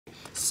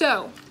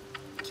So,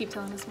 keep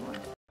telling us more.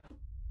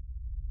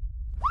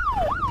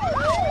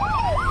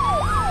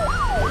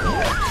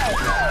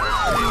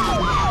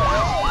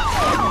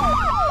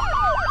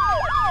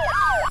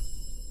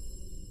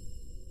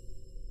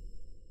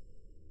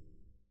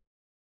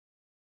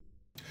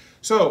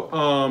 So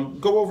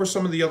go over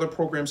some of the other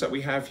programs that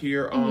we have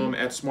here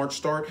at Smart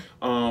Start.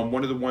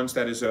 One of the ones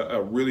that is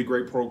a really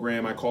great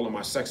program, I call it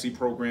my sexy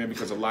program,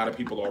 because a lot of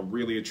people are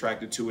really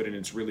attracted to it, and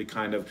it's really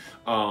kind of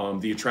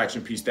the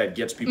attraction piece that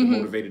gets people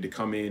motivated to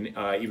come in,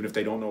 even if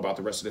they don't know about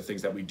the rest of the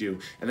things that we do.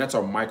 And that's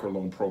our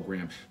microloan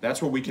program.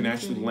 That's where we can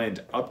actually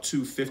lend up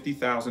to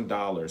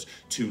 $50,000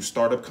 to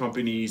startup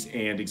companies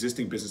and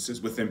existing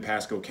businesses within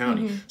Pasco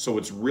County. So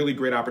it's really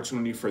great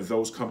opportunity for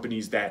those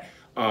companies that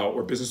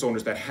or business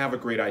owners that have a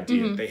great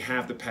idea, they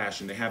have the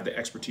passion, they have the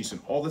expertise,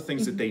 and all the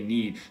things that they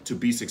need to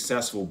be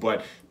successful,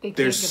 but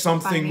there's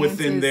something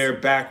within their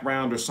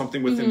background or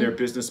something within their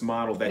business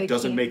model that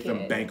doesn't make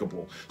them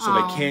bankable. So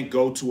they can't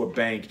go to a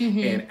bank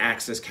and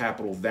access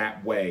capital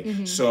that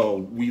way. So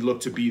we look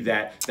to be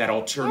that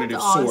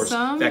alternative source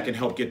that can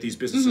help get these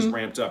businesses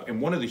ramped up. And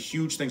one of the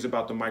huge things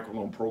about the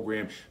microloan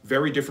program,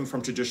 very different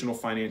from traditional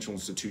financial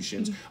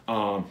institutions,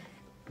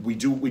 we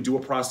do a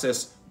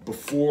process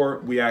before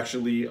we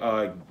actually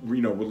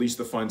release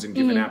the funds and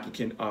give an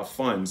applicant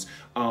funds,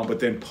 but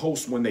then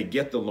post, when they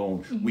get the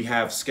loan, we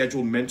have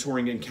scheduled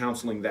mentoring and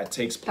counseling that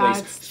takes place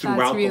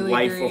throughout the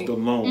life of the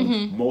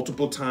loan,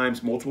 multiple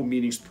times, multiple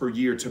meetings per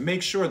year, to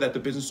make sure that the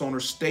business owner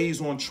stays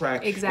on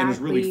track and is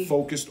really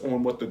focused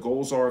on what the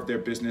goals are of their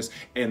business,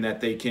 and that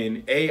they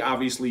can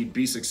obviously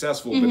be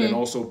successful, but then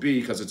also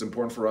because it's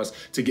important for us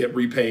to get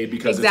repaid,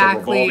 because it's a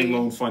revolving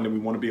loan fund and we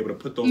want to be able to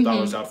put those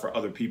dollars out for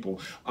other people.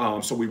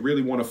 So we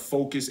really want to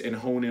focus and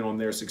hone in on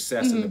their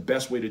success, and the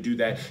best way to do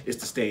that is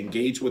to stay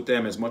engaged with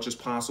them as much as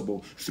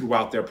possible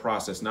throughout their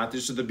process, not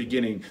just at the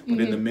beginning, but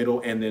in the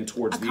middle and then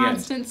towards the end.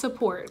 Constant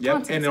support.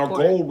 Yep. And our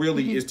goal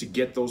really is to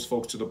get those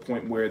folks to the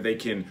point where they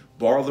can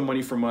borrow the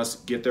money from us,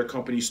 get their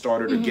company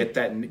started, or get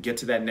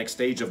to that next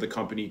stage of the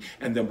company,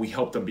 and then we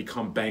help them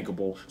become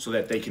bankable so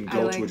that they can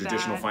go to a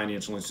traditional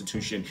financial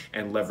institution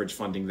and leverage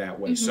funding that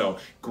way. So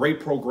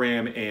great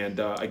program, and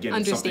again,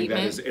 it's something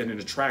that is an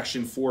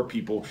attraction for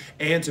people.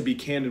 And to be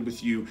candid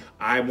with you,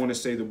 I want to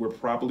say that we're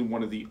probably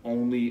one of the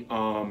only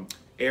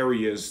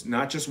areas,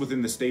 not just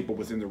within the state, but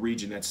within the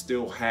region, that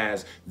still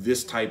has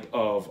this type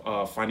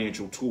of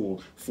financial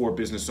tool for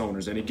business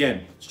owners. And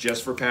again, it's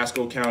just for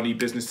Pasco County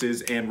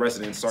businesses and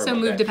residents. Sorry about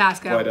that. So move to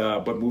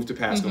Pasco. But move to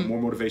Pasco.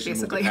 More motivation to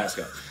move to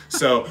Pasco.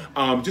 So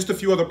just a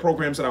few other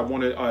programs that I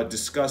want to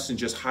discuss and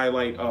just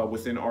highlight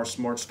within our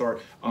Smart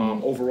Start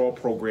overall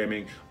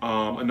programming.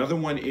 Another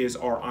one is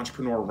our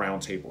Entrepreneur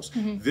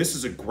Roundtables. This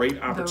is a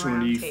great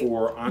opportunity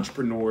for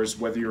entrepreneurs,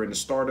 whether you're in the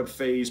startup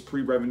phase,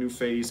 pre-revenue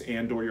phase,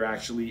 and or you're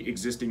actually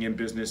existing in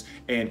business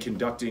and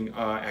conducting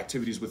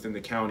activities within the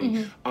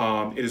county.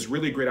 It is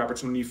really a great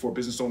opportunity for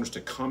business owners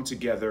to come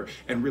together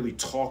and really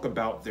talk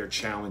about their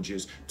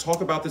challenges,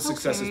 talk about the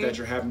successes that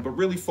you're having, but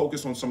really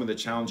focus on some of the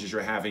challenges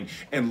you're having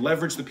and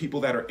leverage the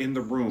people that are in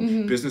the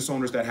room, business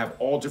owners that have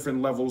all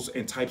different levels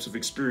and types of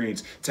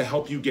experience, to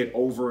help you get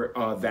over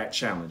that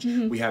challenge.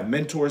 We have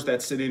mentors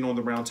that sit in on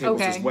the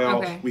roundtables as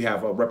well. We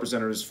have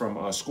representatives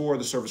from SCORE,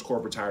 the Service Corps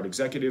of Retired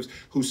Executives,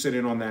 who sit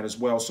in on that as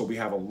well. So we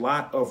have a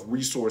lot of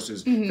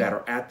resources that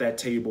are at that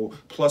table,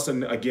 plus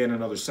again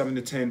another 7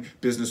 to 10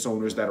 business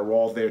owners that are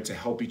all there to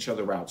help each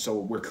other out. So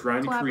we're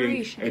trying to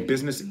create a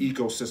business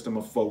ecosystem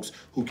of folks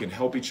who can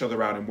help each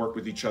other out and work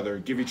with each other,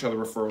 give each other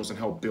referrals, and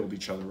help build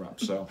each other up.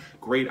 So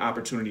great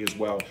opportunity as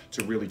well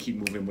to really keep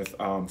moving with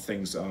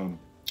things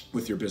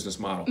with your business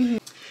model.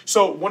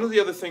 So one of the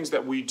other things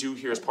that we do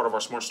here as part of our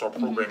Smart Start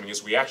programming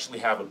is we actually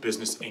have a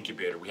business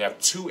incubator. We have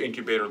 2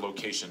 incubator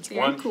locations,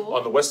 one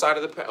on the west side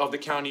of the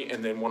county,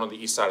 and then one on the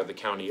east side of the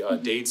county,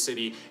 Dade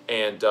City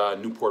and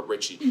Newport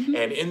Richey.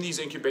 And in these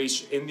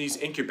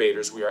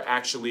incubators, we are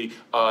actually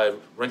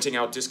renting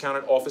out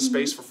discounted office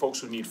space for folks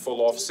who need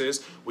full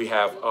offices. We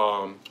have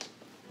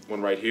one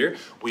right here.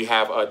 We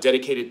have a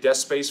dedicated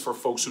desk space for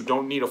folks who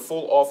don't need a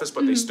full office,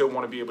 but they still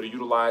want to be able to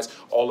utilize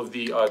all of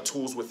the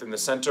tools within the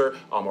center,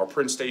 our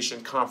print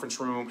station,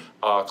 conference room,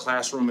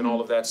 classroom, and all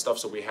of that stuff.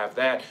 So we have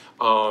that.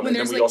 When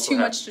there's like too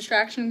much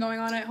distraction going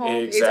on at home.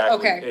 Exactly.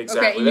 Okay.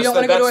 And you don't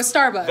want to go to a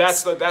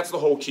Starbucks. That's the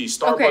whole key.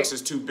 Starbucks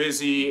is too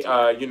busy,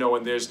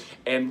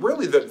 and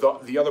really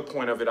the other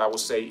point of it, I will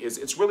say, is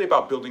it's really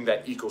about building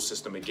that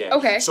ecosystem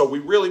again. So we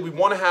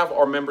want to have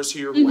our members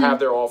here who have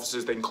their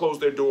offices. They can close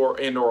their door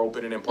and or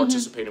open it and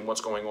participate in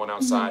what's going on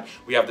outside.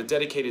 We have the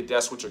dedicated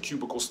desks, which are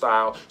cubicle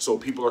style, so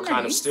people are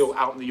kind of still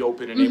out in the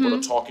open and able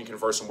to talk and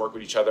converse and work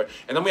with each other.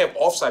 And then we have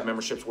offsite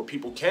memberships where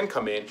people can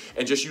come in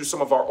and just use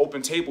some of our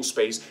open table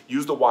space,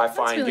 use the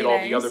Wi-Fi, and get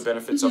all the other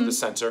benefits of the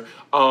center.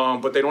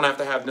 But they don't have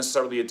to have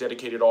necessarily a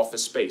dedicated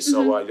office space,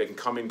 so they can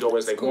come and go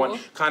as they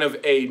want. Kind of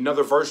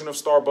another version of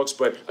Starbucks,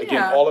 but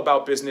again, all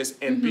about business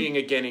and being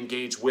again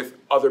engaged with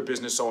other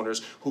business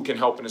owners who can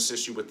help and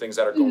assist you with things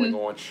that are going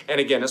on. And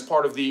again, as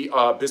part of the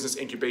business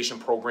incubation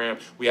program, program.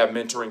 We have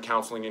mentoring,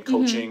 counseling, and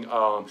coaching.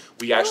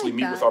 We actually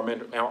meet with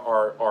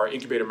our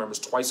incubator members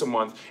twice a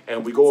month,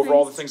 and we go over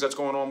all the things that's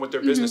going on with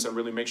their business and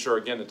really make sure,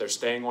 again, that they're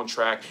staying on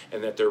track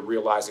and that they're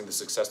realizing the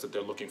success that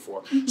they're looking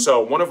for.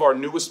 So one of our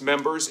newest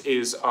members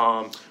is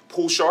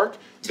Pool Shark.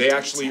 They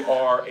actually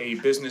are a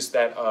business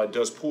that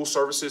does pool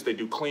services. They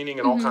do cleaning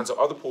and all kinds of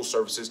other pool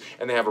services,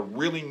 and they have a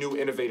really new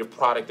innovative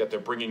product that they're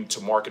bringing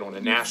to market on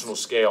a national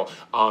scale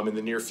in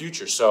the near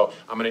future. So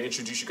I'm going to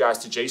introduce you guys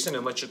to Jason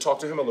and let you talk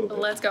to him a little bit.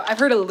 Let's go. I've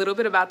heard a little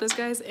bit about this,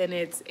 guys, and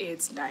it's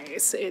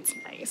nice. It's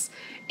nice.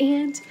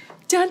 And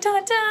dun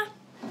dun dun.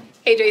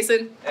 Hey,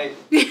 Jason. Hey.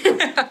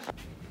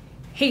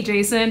 Hey,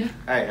 Jason.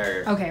 Hi, how are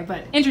you? Okay,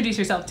 but introduce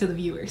yourself to the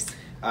viewers.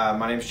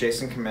 My name is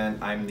Jason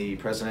Clement. I'm the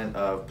president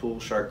of Pool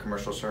Shark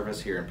Commercial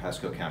Service here in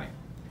Pasco County.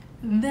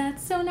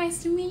 That's so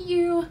nice to meet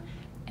you.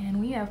 And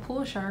we have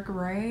Pool Shark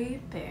right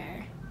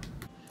there.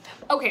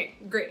 Okay,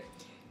 great.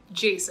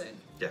 Jason.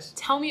 Yes.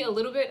 Tell me a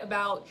little bit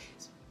about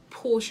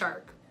Pool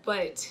Shark,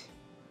 but,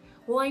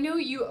 well, I know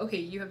you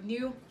have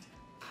new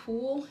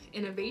pool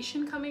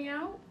innovation coming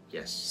out.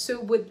 Yes.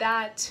 So would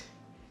that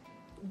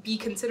be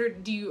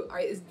considered,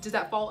 does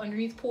that fall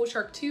underneath Pool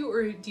Shark too,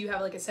 or do you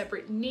have like a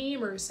separate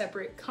name or a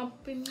separate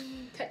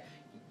company?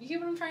 You get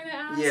what I'm trying to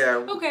ask?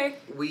 Yeah. Okay.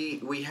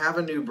 We have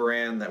a new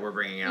brand that we're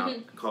bringing out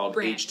called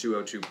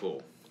H2O2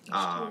 Pool.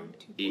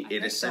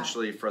 It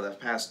essentially, for the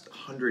past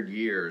 100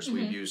 years,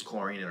 we've used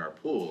chlorine in our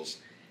pools.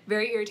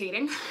 Very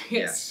irritating.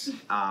 Yes.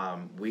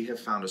 We have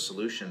found a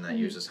solution that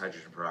uses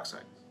hydrogen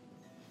peroxide.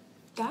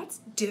 That's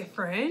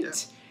different. Yeah.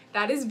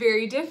 That is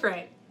very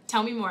different.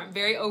 Tell me more. I'm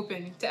very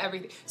open to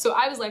everything. So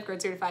I was lifeguard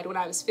certified when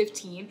I was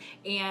 15,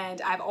 and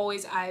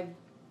I've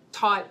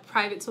taught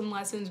private swim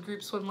lessons,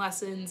 group swim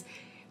lessons,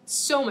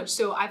 so much.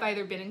 So I've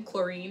either been in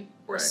chlorine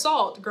or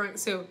salt growing.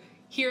 So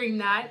hearing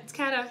that, it's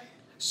kind of.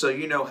 So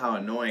you know how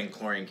annoying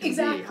chlorine can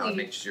be, how it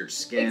makes your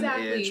skin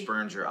itch,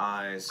 burns your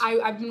eyes.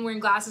 I've been wearing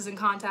glasses and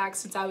contacts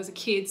since I was a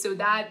kid, so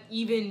that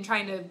even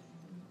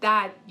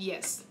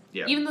yes.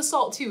 Yeah. Even the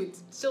salt too,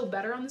 it's still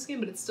better on the skin,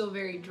 but it's still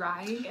very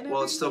drying. And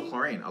well, it's still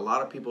chlorine. A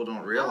lot of people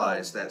don't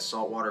realize that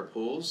saltwater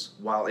pools,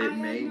 while it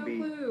may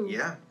be,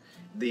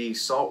 the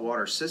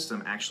saltwater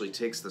system actually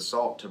takes the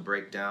salt to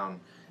break down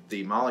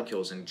the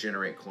molecules and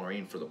generate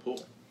chlorine for the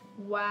pool.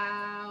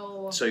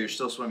 Wow. So you're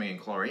still swimming in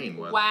chlorine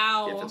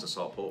if it's a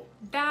salt pool.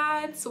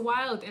 That's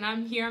wild. And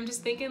I'm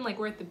just thinking like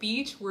we're at the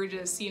beach, we're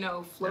just,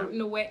 floating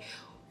away.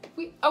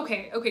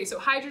 Okay, so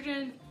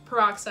hydrogen,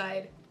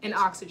 peroxide, and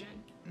oxygen.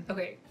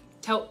 Okay.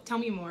 Tell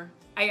me more.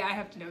 I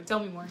have to know. Tell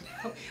me more.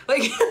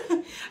 Like,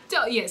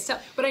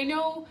 but I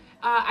know,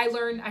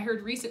 I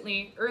heard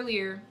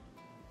earlier,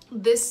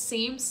 this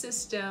same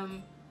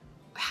system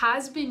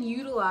has been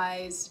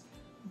utilized,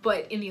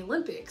 but in the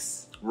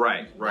Olympics.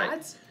 Right.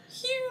 That's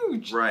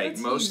huge. Right. That's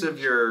Most huge. of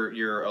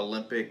your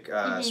Olympic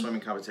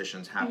swimming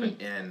competitions happen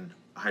in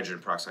hydrogen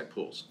peroxide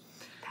pools.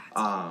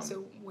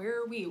 So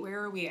where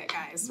are we at,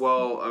 guys?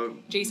 Well,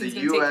 Jason's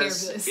the gonna U.S.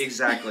 take care of this.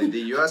 Exactly.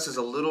 The U.S. is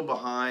a little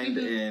behind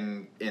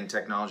in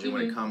technology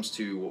when it comes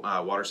to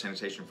water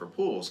sanitation for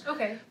pools.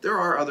 Okay. There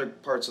are other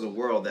parts of the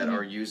world that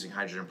are using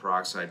hydrogen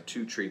peroxide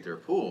to treat their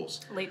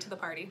pools. Late to the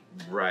party.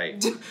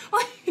 Right.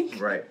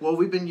 Right. Well,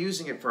 we've been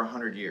using it for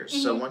 100 years.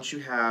 So once you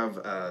have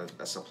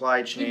a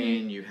supply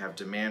chain, you have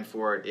demand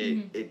for it,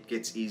 it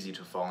gets easy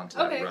to fall into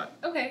that rut.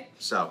 Okay.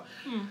 So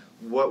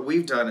what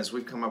we've done is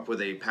we've come up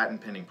with a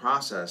patent pending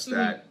process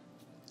that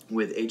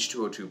with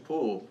H2O2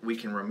 pool, we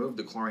can remove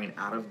the chlorine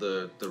out of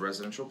the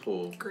residential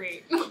pool.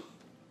 Great.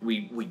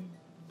 We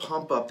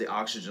pump up the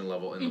oxygen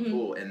level in the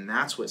pool, and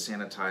that's what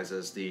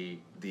sanitizes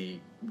the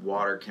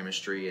water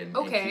chemistry and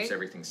keeps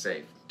everything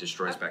safe.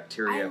 Destroys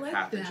bacteria,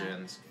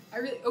 pathogens.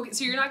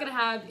 So you're not gonna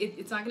have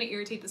it's not gonna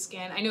irritate the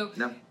skin. I know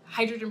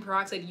hydrogen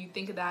peroxide, you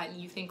think of that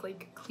and you think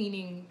like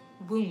cleaning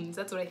wounds.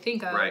 That's what I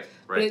think of. Right.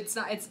 But it's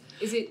not.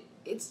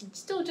 It's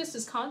still just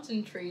as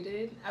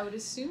concentrated, I would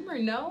assume, or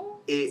no?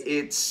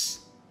 It's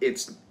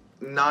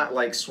not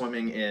like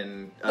swimming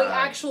in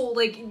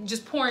like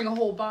just pouring a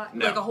whole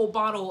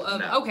bottle of.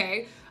 No.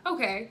 Okay.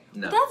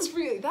 No.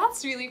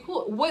 That's really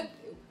cool.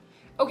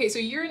 Okay, so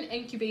you're an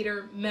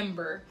incubator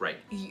member. Right.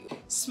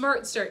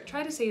 Smart Start.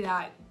 Try to say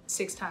that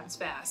 6 times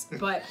fast,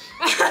 but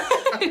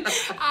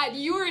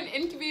you are an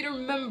incubator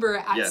member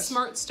at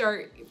Smart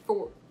Start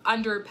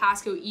under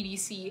Pasco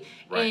EDC,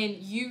 and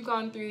you've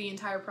gone through the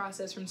entire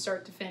process from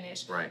start to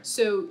finish. Right.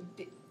 So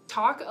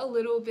tell us a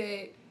little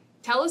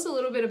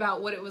bit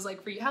about what it was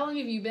like for you. How long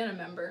have you been a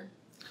member?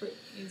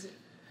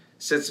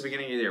 Since the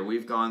beginning of the year,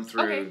 we've gone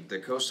through the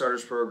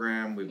Co-Starters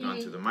program, we've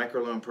gone through the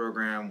microloan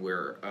program,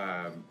 we're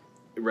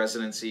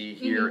residency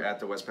here at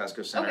the West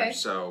Pasco Center,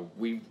 so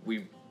we've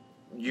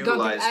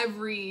utilized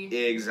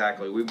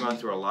we've gone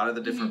through a lot of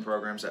the different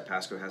programs that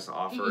Pasco has to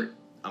offer.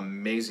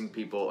 Amazing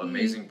people,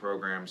 amazing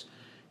programs,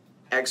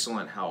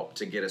 excellent help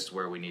to get us to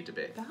where we need to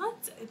be.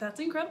 That's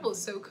incredible.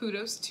 So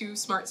kudos to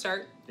Smart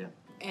Start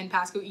and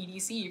Pasco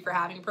EDC for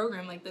having a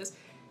program like this.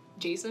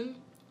 Jason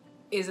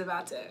is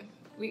about to.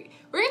 We're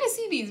gonna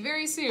see these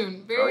very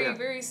soon,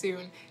 very soon.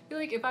 I feel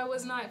like if I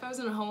was in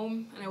a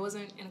home and I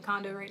wasn't in a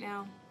condo right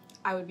now,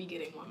 I would be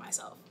getting one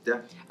myself.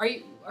 Yeah.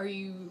 Are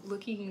you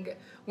looking?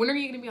 When are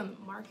you going to be on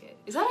the market?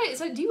 Is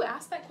that? Do you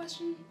ask that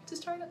question to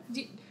start up?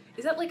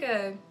 Is that like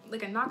a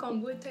knock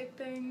on wood type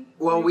thing?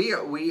 Well,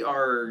 we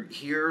are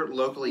here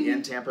locally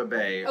in Tampa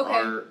Bay.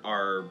 Okay.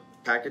 Our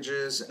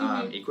packages,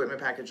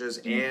 equipment packages,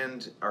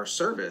 and our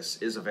service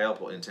is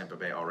available in Tampa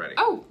Bay already.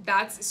 Oh,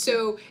 that's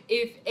so.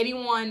 If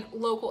anyone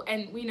local,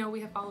 and we know we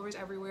have followers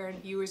everywhere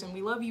and viewers, and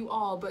we love you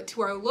all, but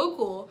to our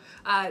local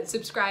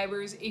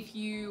subscribers,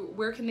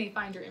 where can they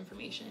find your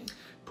information?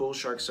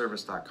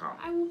 Poolsharkservice.com.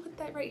 I will put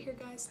that right here,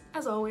 guys,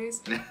 as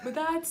always. But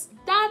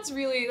that's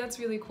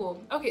really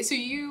cool. Okay, so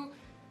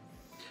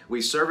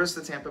we service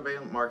the Tampa Bay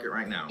market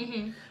right now,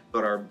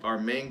 but our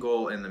main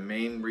goal and the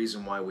main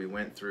reason why we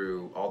went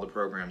through all the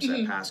programs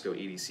that Pasco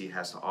EDC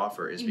has to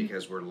offer is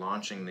because we're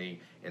launching the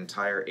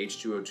entire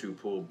H2O2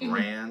 pool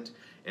brand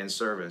and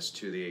service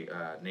to the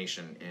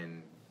nation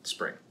in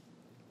spring.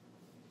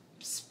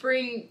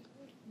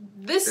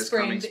 This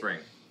coming spring.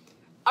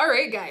 All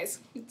right, guys.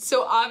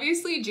 So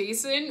obviously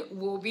Jason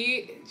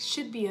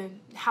should be a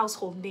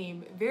household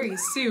name very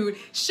soon.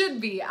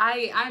 Should be.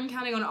 I'm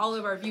counting on all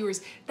of our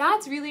viewers.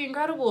 That's really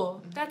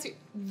incredible. That's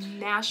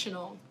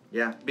national.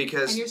 Yeah,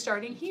 because... And you're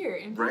starting here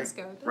in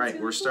Pasco. That's right. Really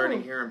We're cool.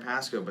 starting here in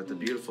Pasco, but the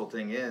beautiful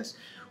thing is,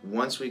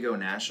 once we go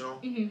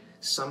national,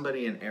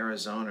 somebody in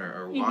Arizona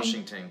or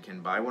Washington can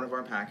buy one of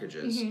our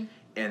packages,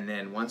 and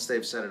then once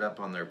they've set it up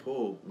on their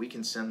pool, we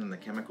can send them the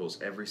chemicals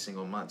every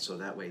single month, so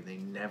that way they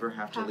never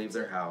have to leave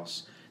their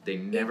house. They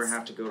never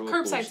have to go to a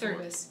pool store. Curbside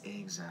service.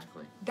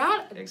 Exactly.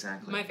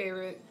 Exactly. My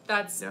favorite.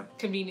 That's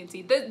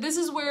conveniency. This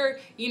is where,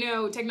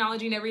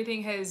 technology and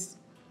everything has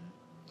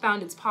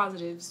found its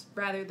positives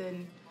rather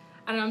than,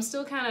 I don't know, I'm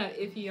still kind of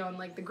iffy on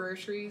like the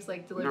groceries,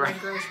 like delivering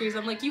groceries.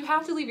 I'm like, you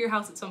have to leave your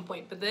house at some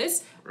point, but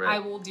this, I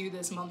will do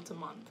this month to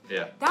month.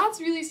 Yeah. That's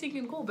really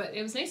stinking cool, but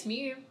it was nice to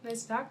meet you.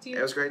 Nice to talk to you.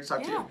 It was great to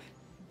talk to you.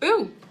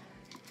 Boom.